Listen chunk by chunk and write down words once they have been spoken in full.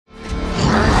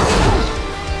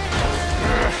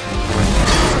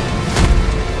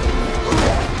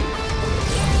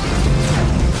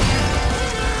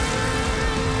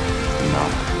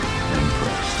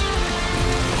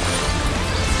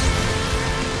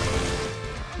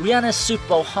Rihanna's Super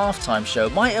Bowl halftime show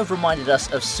might have reminded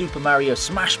us of Super Mario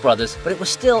Smash Brothers, but it was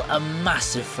still a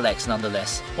massive flex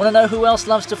nonetheless. Wanna know who else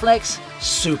loves to flex?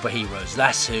 Superheroes,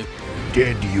 that's who.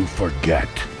 Did you forget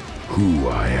who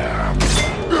I am?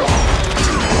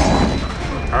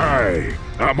 I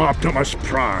am Optimus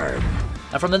Prime.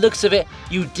 And from the looks of it,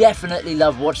 you definitely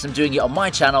love watching them doing it on my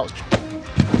channel.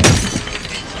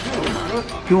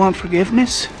 You want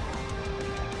forgiveness?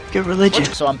 Get religion.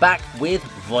 So I'm back with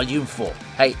Volume 4.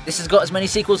 Hey, this has got as many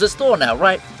sequels as Thor now,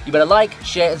 right? You better like,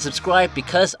 share and subscribe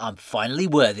because I'm finally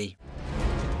worthy.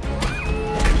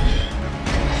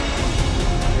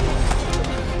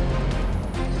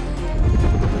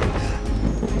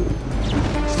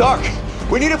 Stark,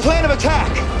 we need a plan of attack!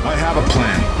 I have a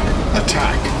plan.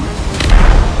 Attack.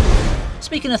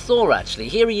 Speaking of Thor actually,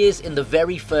 here he is in the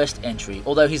very first entry,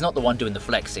 although he's not the one doing the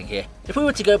flexing here. If we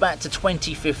were to go back to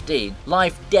 2015,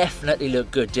 life definitely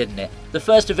looked good, didn't it? The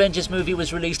first Avengers movie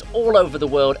was released all over the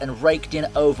world and raked in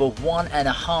over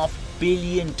 $1.5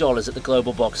 billion at the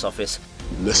global box office.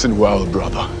 Listen well,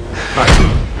 brother.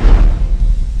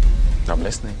 I'm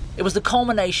listening. It was the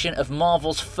culmination of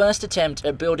Marvel's first attempt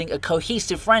at building a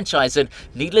cohesive franchise and,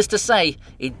 needless to say,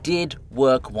 it did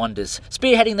work wonders.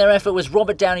 Spearheading their effort was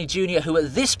Robert Downey Jr., who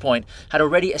at this point had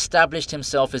already established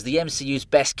himself as the MCU's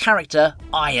best character,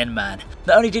 Iron Man.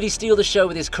 Not only did he steal the show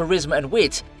with his charisma and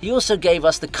wit, he also gave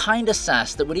us the kind of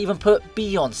sass that would even put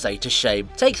Beyoncé to shame.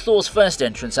 Take Thor's first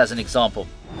entrance as an example.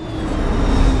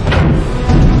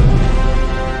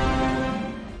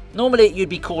 Normally, you'd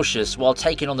be cautious while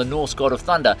taking on the Norse god of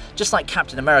thunder, just like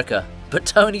Captain America. But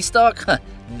Tony Stark?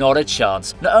 Not a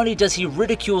chance. Not only does he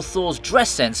ridicule Thor's dress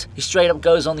sense, he straight up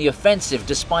goes on the offensive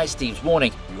despite Steve's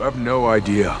warning. You have no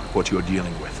idea what you're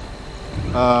dealing with.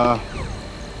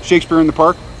 Shakespeare in the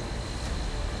Park?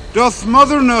 Doth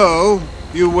mother know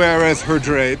you weareth her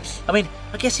drapes? I mean,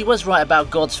 I guess he was right about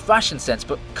God's fashion sense,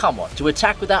 but come on, to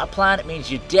attack without a plan, it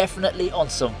means you're definitely on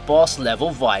some boss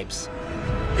level vibes.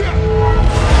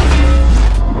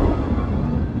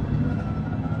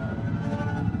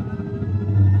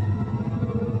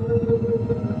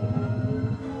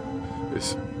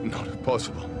 It's not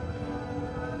possible.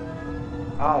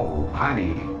 Oh,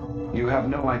 honey, you have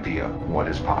no idea what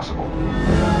is possible.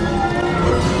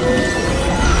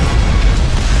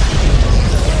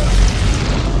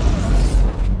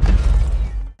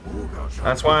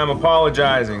 That's why I'm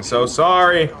apologizing, so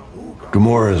sorry.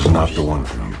 Gamora is not the one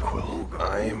for you, Quill.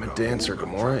 I am a dancer,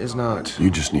 Gamora is not. You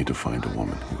just need to find a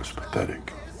woman who is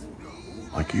pathetic.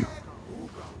 Like you.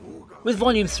 With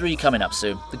Volume 3 coming up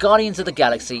soon, the Guardians of the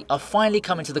Galaxy are finally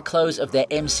coming to the close of their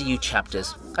MCU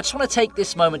chapters. I just want to take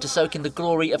this moment to soak in the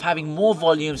glory of having more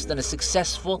volumes than a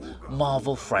successful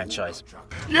Marvel franchise.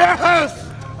 Yes!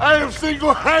 I have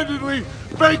single-handedly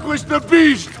vanquished the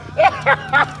beast!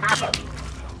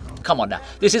 Come on now,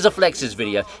 this is a Flex's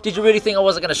video. Did you really think I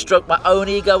wasn't going to stroke my own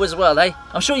ego as well, eh?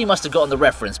 I'm sure you must have gotten the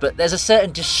reference, but there's a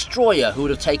certain destroyer who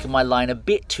would have taken my line a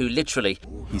bit too literally.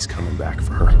 He's coming back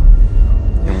for her.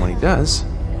 And when he does,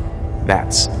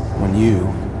 that's when you...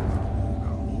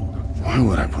 Why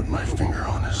would I put my finger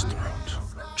on his throat?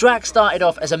 Drax started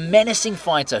off as a menacing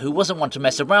fighter who wasn't one to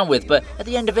mess around with, but at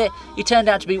the end of it, he turned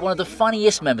out to be one of the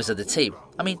funniest members of the team.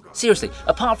 I mean, seriously,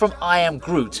 apart from I am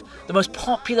Groot, the most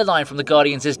popular line from the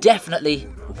Guardians is definitely,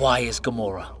 "Why is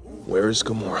Gamora?" Where is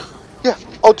Gamora? Yeah,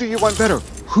 I'll do you one better.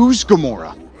 Who's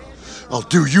Gamora? I'll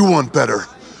do you one better.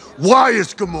 Why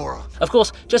is Gamora? Of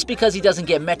course, just because he doesn't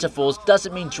get metaphors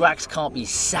doesn't mean Drax can't be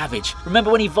savage.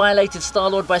 Remember when he violated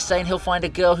Star-Lord by saying he'll find a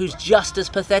girl who's just as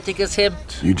pathetic as him?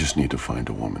 You just need to find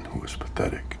a woman who is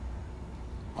pathetic.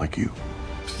 Like you.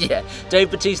 Yeah, Dave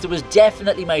Bautista was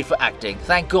definitely made for acting.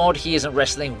 Thank God he isn't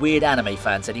wrestling weird anime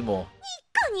fans anymore.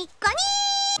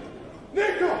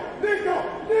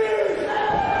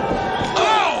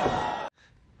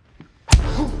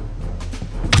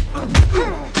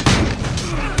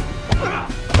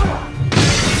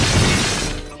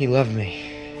 He loved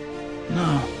me.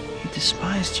 No, he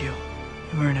despised you.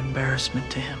 You were an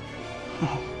embarrassment to him.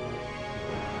 Oh.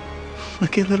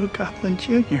 Look at little Goblin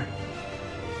Jr.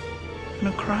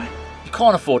 Gonna cry? You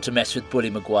can't afford to mess with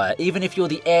Bully Maguire, even if you're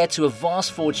the heir to a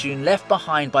vast fortune left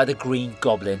behind by the Green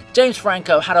Goblin. James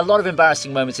Franco had a lot of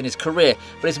embarrassing moments in his career,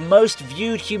 but his most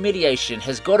viewed humiliation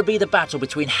has got to be the battle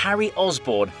between Harry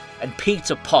Osborn and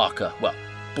Peter Parker. Well,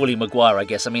 Bully Maguire, I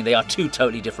guess. I mean, they are two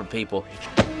totally different people.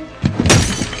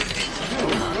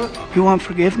 You want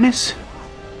forgiveness?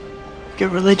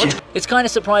 Get religion. It's kind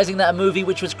of surprising that a movie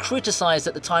which was criticised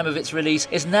at the time of its release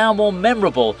is now more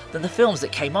memorable than the films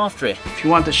that came after it. If you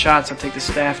want the shots, I'll take the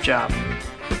staff job.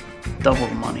 Double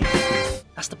the money.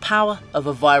 That's the power of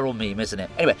a viral meme, isn't it?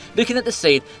 Anyway, looking at the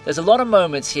scene, there's a lot of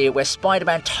moments here where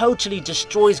Spider-Man totally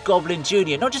destroys Goblin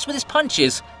Jr., not just with his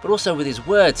punches, but also with his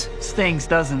words. Stings,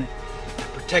 doesn't it?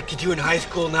 Protected you in high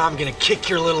school, now I'm gonna kick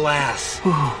your little ass.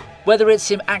 Whether it's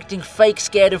him acting fake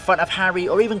scared in front of Harry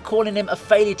or even calling him a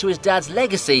failure to his dad's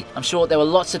legacy, I'm sure there were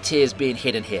lots of tears being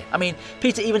hidden here. I mean,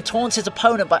 Peter even taunts his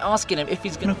opponent by asking him if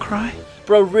he's gonna cry.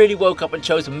 Bro really woke up and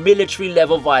chose military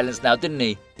level violence now, didn't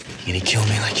he? You gonna kill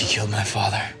me like you killed my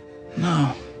father?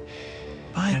 No.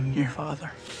 I am your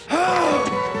father.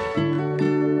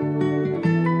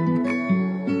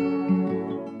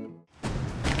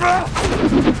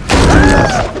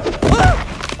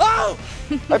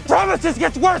 I promise this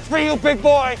gets worse for you, big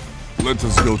boy! Let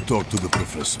us go talk to the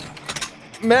professor.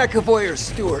 McAvoy or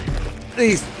Stewart?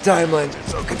 These timelines are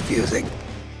so confusing.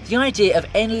 The idea of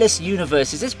endless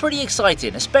universes is pretty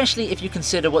exciting, especially if you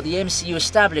consider what the MCU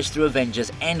established through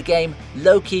Avengers Endgame,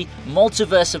 Loki,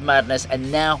 Multiverse of Madness, and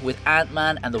now with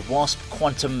Ant-Man and the Wasp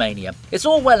Quantumania. It's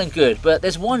all well and good, but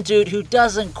there's one dude who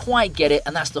doesn't quite get it,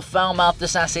 and that's the foul-mouthed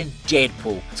assassin,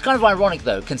 Deadpool. It's kind of ironic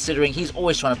though, considering he's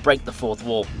always trying to break the fourth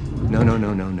wall.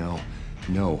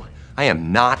 No. I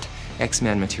am not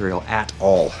X-Men material at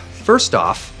all. First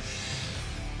off,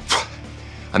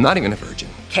 I'm not even a virgin.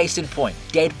 Case in point,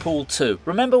 Deadpool 2.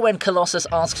 Remember when Colossus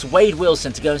asks Wade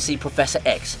Wilson to go and see Professor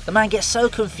X? The man gets so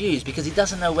confused because he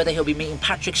doesn't know whether he'll be meeting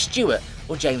Patrick Stewart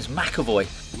or James McAvoy.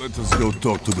 Let us go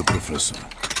talk to the professor.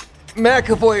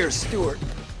 McAvoy or Stewart?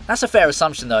 That's a fair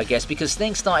assumption though, I guess, because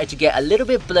things started to get a little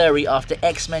bit blurry after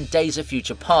X-Men Days of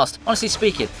Future Past. Honestly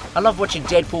speaking, I love watching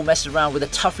Deadpool mess around with a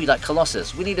toughie like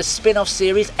Colossus. We need a spin-off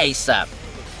series ASAP.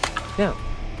 Now,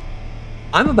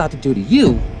 I'm about to do to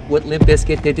you what Limp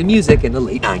Bizkit did to music in the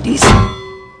late 90s.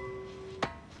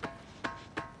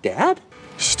 Dad?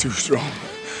 It's too strong.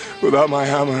 Without my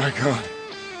hammer, I can't.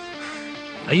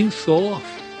 Are you Thor,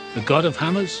 the god of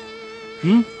hammers?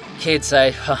 Kids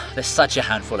say, they're such a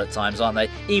handful at times, aren't they?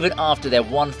 Even after their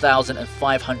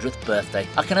 1,500th birthday.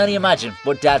 I can only imagine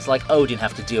what dads like Odin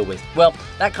have to deal with. Well,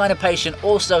 that kind of patient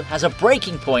also has a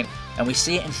breaking point, and we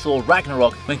see it in Thor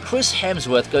Ragnarok when Chris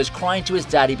Hemsworth goes crying to his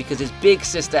daddy because his big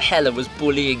sister Hela was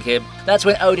bullying him. That's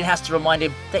when Odin has to remind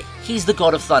him that he's the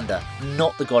god of thunder,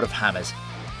 not the god of hammers.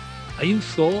 Are you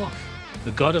Thor,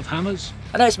 the god of hammers?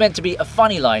 I know it's meant to be a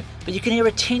funny line, but you can hear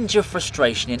a tinge of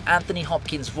frustration in Anthony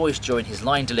Hopkins' voice during his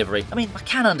line delivery. I mean, I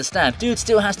can understand. Dude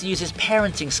still has to use his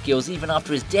parenting skills even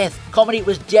after his death. Comedy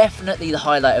was definitely the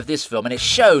highlight of this film, and it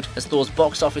showed as Thor's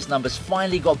box office numbers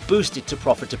finally got boosted to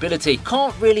profitability.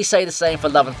 Can't really say the same for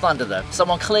Love and Thunder though.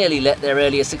 Someone clearly let their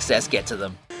earlier success get to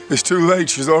them. It's too late.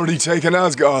 She's already taken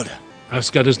Asgard.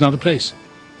 Asgard is not a place.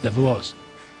 Never was.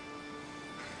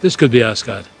 This could be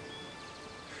Asgard.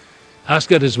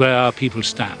 Asgard is where our people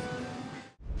stand.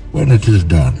 When it is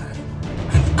done,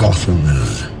 and Gotham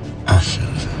is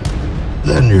ashes,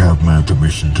 then you have my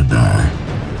permission to die.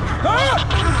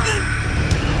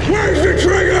 Where's the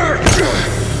trigger?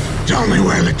 Tell me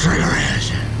where the trigger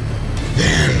is.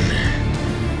 Then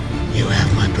you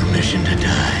have my permission to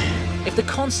die. If the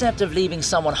concept of leaving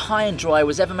someone high and dry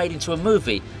was ever made into a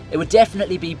movie, it would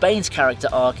definitely be Bane's character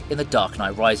arc in The Dark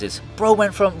Knight Rises. Bro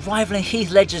went from rivaling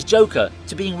Heath Ledger's Joker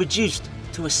to being reduced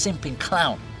to a simping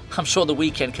clown. I'm sure The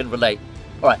Weeknd can relate.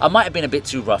 Alright, I might have been a bit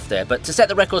too rough there, but to set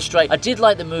the record straight, I did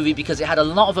like the movie because it had a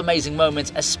lot of amazing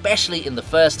moments, especially in the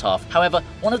first half. However,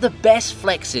 one of the best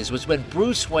flexes was when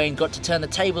Bruce Wayne got to turn the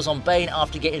tables on Bane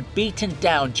after getting beaten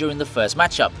down during the first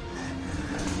matchup.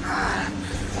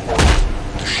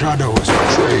 The shadows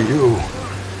betray you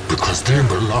because they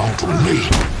belong to me.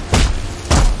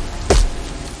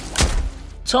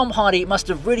 Tom Hardy must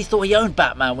have really thought he owned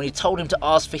Batman when he told him to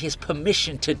ask for his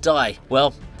permission to die.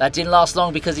 Well, that didn't last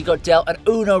long because he got dealt an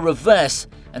Uno reverse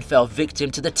and fell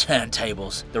victim to the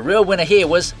turntables. The real winner here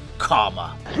was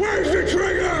Karma. Where's the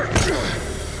trigger?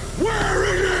 Where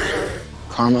is it?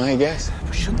 Karma, I guess.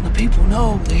 But shouldn't the people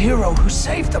know the hero who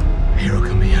saved them? A hero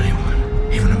can be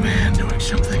anyone, even a man doing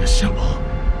something as simple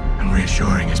and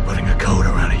reassuring as putting a coat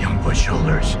around a young boy's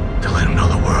shoulders to let him know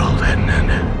the world hadn't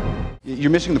ended.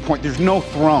 You're missing the point. There's no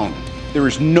throne. There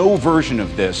is no version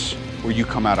of this where you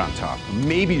come out on top.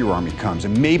 Maybe your army comes,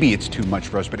 and maybe it's too much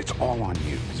for us, but it's all on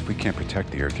you. If we can't protect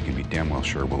the Earth, you can be damn well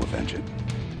sure we'll avenge it.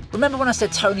 Remember when I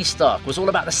said Tony Stark was all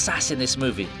about the sass in this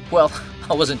movie? Well,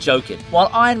 I wasn't joking.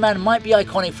 While Iron Man might be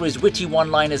iconic for his witty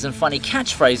one-liners and funny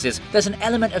catchphrases, there's an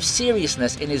element of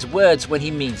seriousness in his words when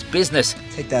he means business.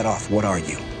 Take that off. What are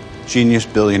you? Genius,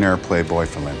 billionaire, playboy,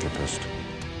 philanthropist.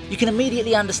 You can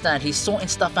immediately understand he's sorting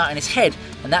stuff out in his head,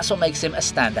 and that's what makes him a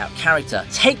standout character.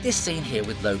 Take this scene here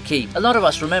with Loki. A lot of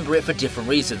us remember it for different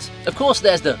reasons. Of course,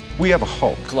 there's the "we have a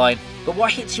Hulk" line, But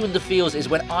what hits you in the feels is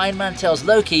when Iron Man tells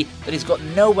Loki that he's got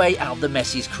no way out of the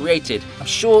mess he's created. I'm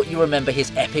sure you remember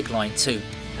his epic line too.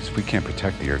 If we can't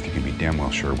protect the Earth, you can be damn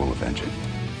well sure we'll avenge it.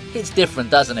 It's different,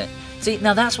 doesn't it? See,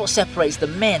 now that's what separates the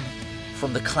men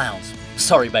from the clowns.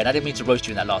 Sorry, Bane, I didn't mean to roast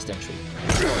you in that last entry.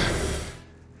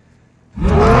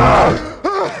 What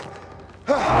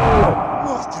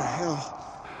the hell?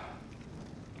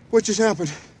 What just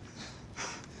happened?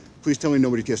 Please tell me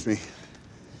nobody kissed me.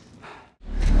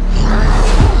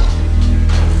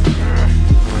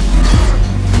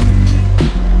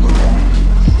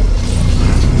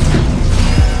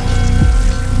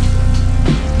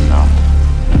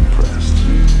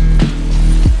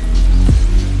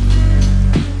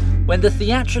 When the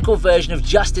theatrical version of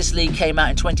Justice League came out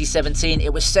in 2017,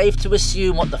 it was safe to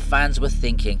assume what the fans were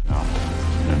thinking.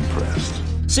 Impressed.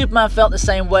 Superman felt the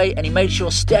same way, and he made sure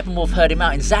Steppenwolf heard him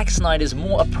out in Zack Snyder's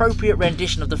more appropriate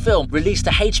rendition of the film, released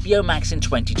to HBO Max in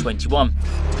 2021.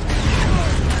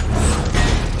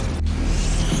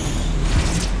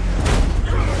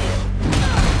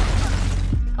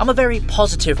 I'm a very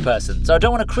positive person, so I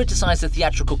don't want to criticize the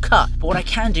theatrical cut, but what I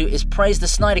can do is praise the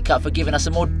Snyder Cut for giving us a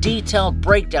more detailed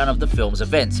breakdown of the film's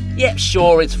events. Yeah,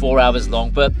 sure, it's 4 hours long,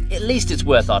 but at least it's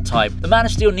worth our time. The Man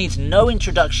of Steel needs no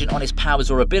introduction on his powers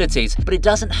or abilities, but it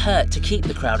doesn't hurt to keep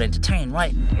the crowd entertained,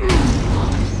 right?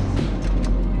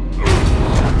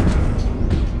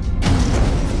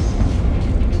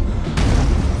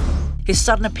 His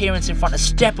sudden appearance in front of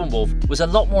Steppenwolf was a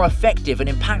lot more effective and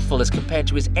impactful as compared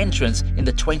to his entrance in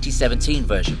the 2017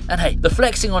 version. And hey, the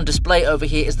flexing on display over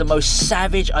here is the most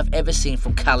savage I've ever seen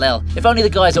from Kal-El. If only the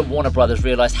guys at Warner Brothers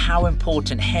realized how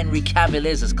important Henry Cavill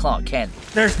is as Clark Kent.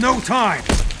 There's no time.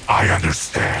 I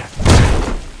understand.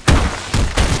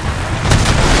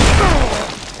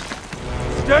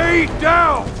 Stay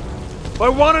down. If I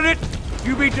wanted it,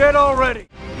 you'd be dead already.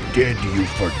 Did you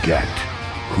forget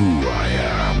who I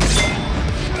am?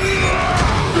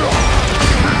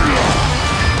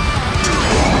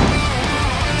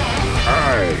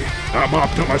 I am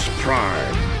Optimus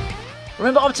Prime.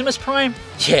 Remember Optimus Prime?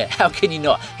 Yeah, how can you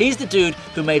not? He's the dude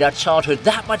who made our childhood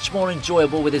that much more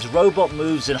enjoyable with his robot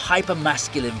moves and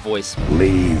hyper-masculine voice.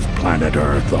 Leave planet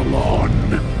Earth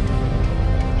alone.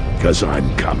 'Cause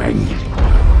I'm coming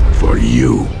for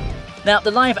you. Now,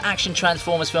 the live-action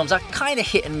Transformers films are kinda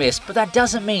hit and miss, but that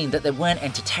doesn't mean that they weren't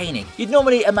entertaining. You'd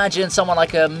normally imagine someone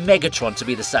like a Megatron to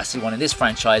be the sassy one in this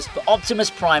franchise, but Optimus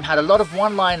Prime had a lot of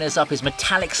one-liners up his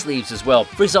metallic sleeves as well.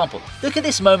 For example, look at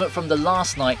this moment from The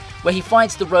Last Knight, where he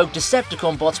fights the rogue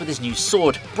Decepticon bots with his new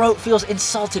sword. Bro feels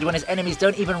insulted when his enemies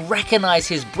don't even recognize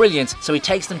his brilliance, so he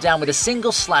takes them down with a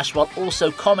single slash while also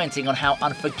commenting on how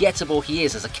unforgettable he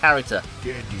is as a character.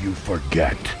 Did you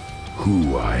forget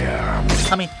who I am?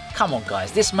 I mean, come on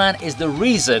guys, this man is the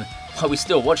reason why we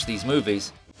still watch these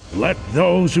movies. Let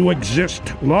those who exist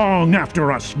long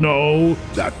after us know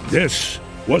that this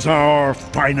was our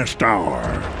finest hour.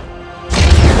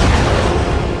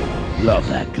 Love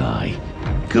that guy.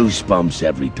 Goosebumps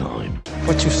every time.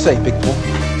 What you say, big boy?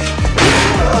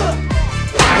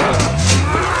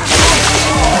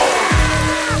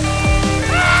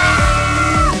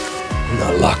 I'm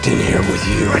not locked in here with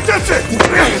you. That's it!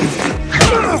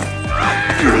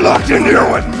 You're locked in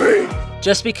here with me!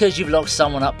 Just because you've locked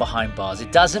someone up behind bars,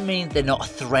 it doesn't mean they're not a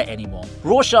threat anymore.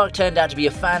 Rorschach turned out to be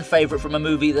a fan favourite from a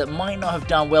movie that might not have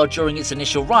done well during its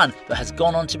initial run, but has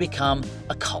gone on to become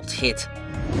a cult hit.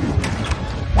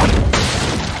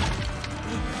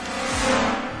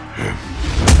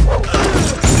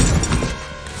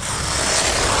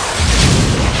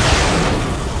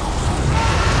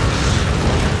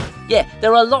 Yeah,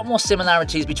 there are a lot more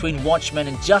similarities between Watchmen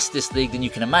and Justice League than you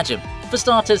can imagine. For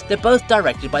starters, they're both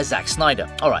directed by Zack Snyder.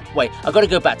 Alright, wait, I've got to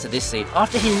go back to this scene.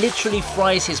 After he literally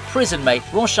fries his prison mate,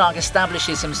 Rorschach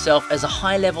establishes himself as a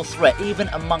high-level threat even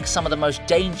amongst some of the most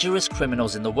dangerous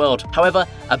criminals in the world. However,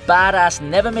 a badass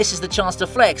never misses the chance to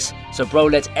flex, so bro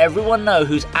lets everyone know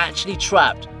who's actually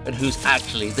trapped and who's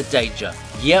actually the danger.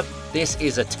 Yep, this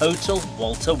is a total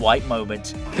Walter White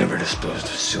moment. Never disposed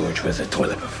of sewage with a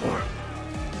toilet before.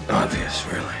 Obvious,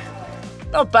 really.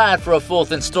 Not bad for a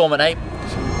fourth installment, eh?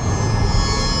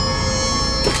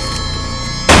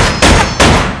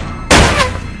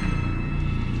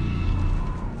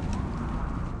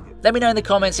 Let me know in the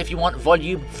comments if you want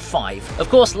Volume 5. Of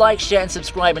course, like, share and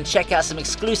subscribe and check out some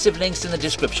exclusive links in the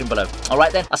description below.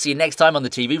 Alright then, I'll see you next time on the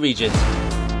TV Regent.